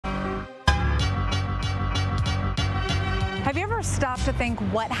ever stop to think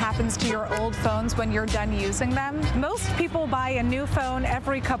what happens to your old phones when you're done using them? Most people buy a new phone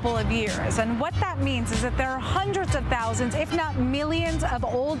every couple of years, and what that means is that there are hundreds of thousands, if not millions, of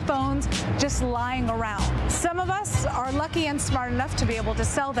old phones just lying around. Some of us are lucky and smart enough to be able to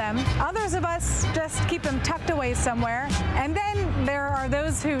sell them. Others of us just keep them tucked away somewhere, and then there are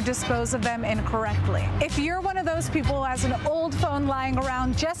those who dispose of them incorrectly. If you're one of those people who has an old phone lying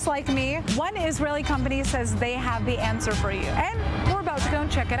around just like me, one Israeli company says they have the answer for you, and we're about to go and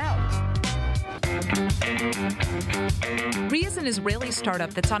check it out. RE is an Israeli startup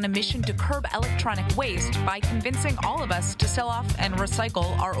that's on a mission to curb electronic waste by convincing all of us to sell off and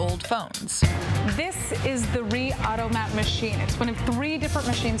recycle our old phones. This is the RE Automat machine. It's one of 3 different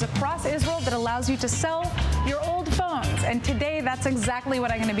machines across Israel that allows you to sell your old phones. And today, that's exactly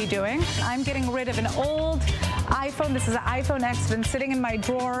what I'm going to be doing. I'm getting rid of an old iPhone. This is an iPhone X. It's been sitting in my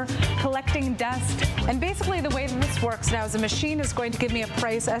drawer, collecting dust. And basically, the way that this works now is the machine is going to give me a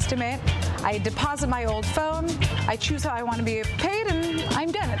price estimate. I deposit my old phone, I choose how I want to be paid, and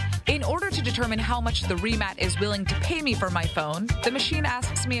I'm done. In order to determine how much the REMAT is willing to pay me for my phone, the machine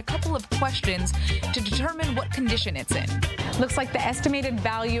asks me a couple of questions to determine what condition it's in. Looks like the estimated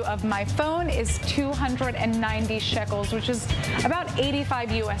value of my phone is 290 shekels, which is about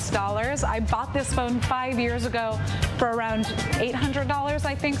 $85 US. I bought this phone 5 years ago for around $800,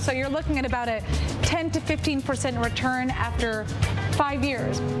 I think. So you're looking at about a 10 to 15% return after 5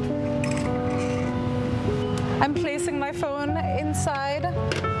 years. I'm placing my phone inside.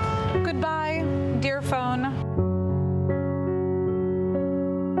 Goodbye, dear phone.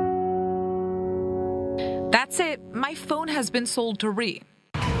 That's it. My phone has been sold to RE.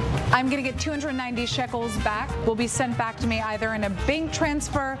 I'm going to get 290 shekels back. Will be sent back to me either in a bank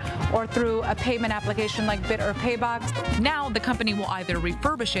transfer or through a payment application like Bit or Paybox. Now the company will either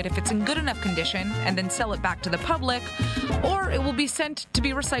refurbish it if it's in good enough condition and then sell it back to the public, or it will be sent to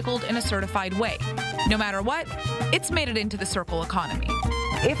be recycled in a certified way. No matter what, it's made it into the circle economy.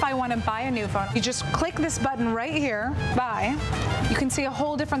 If I want to buy a new phone, you just click this button right here, buy. You can see a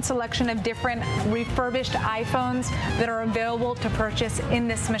whole different selection of different refurbished iPhones that are available to purchase in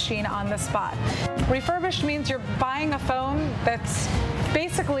this machine on the spot. Refurbished means you're buying a phone that's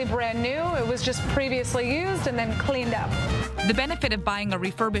basically brand new. It was just previously used and then cleaned up. The benefit of buying a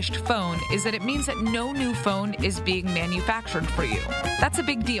refurbished phone is that it means that no new phone is being manufactured for you. That's a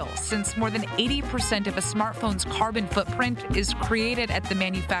big deal, since more than 80% of a smartphone's carbon footprint is created at the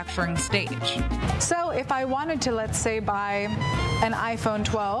manufacturing stage. So if I wanted to, let's say, buy an iPhone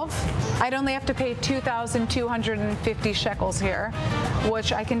 12, I'd only have to pay 2,250 shekels here,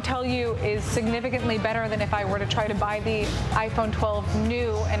 which I can tell you is significantly better than if I were to try to buy the iPhone 12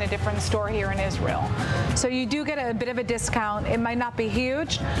 new in a different store here in Israel. So you do get a bit of a discount. It might not be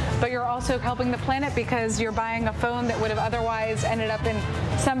huge, but you're also helping the planet because you're buying a phone that would have otherwise ended up in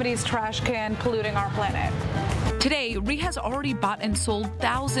somebody's trash can polluting our planet. Today, RE has already bought and sold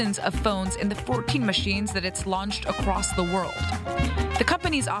thousands of phones in the 14 machines that it's launched across the world. The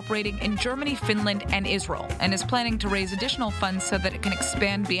company is operating in Germany, Finland, and Israel, and is planning to raise additional funds so that it can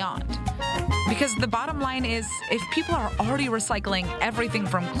expand beyond. Because the bottom line is, if people are already recycling everything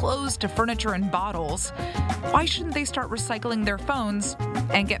from clothes to furniture and bottles, why shouldn't they start recycling their phones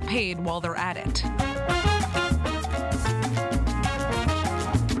and get paid while they're at it?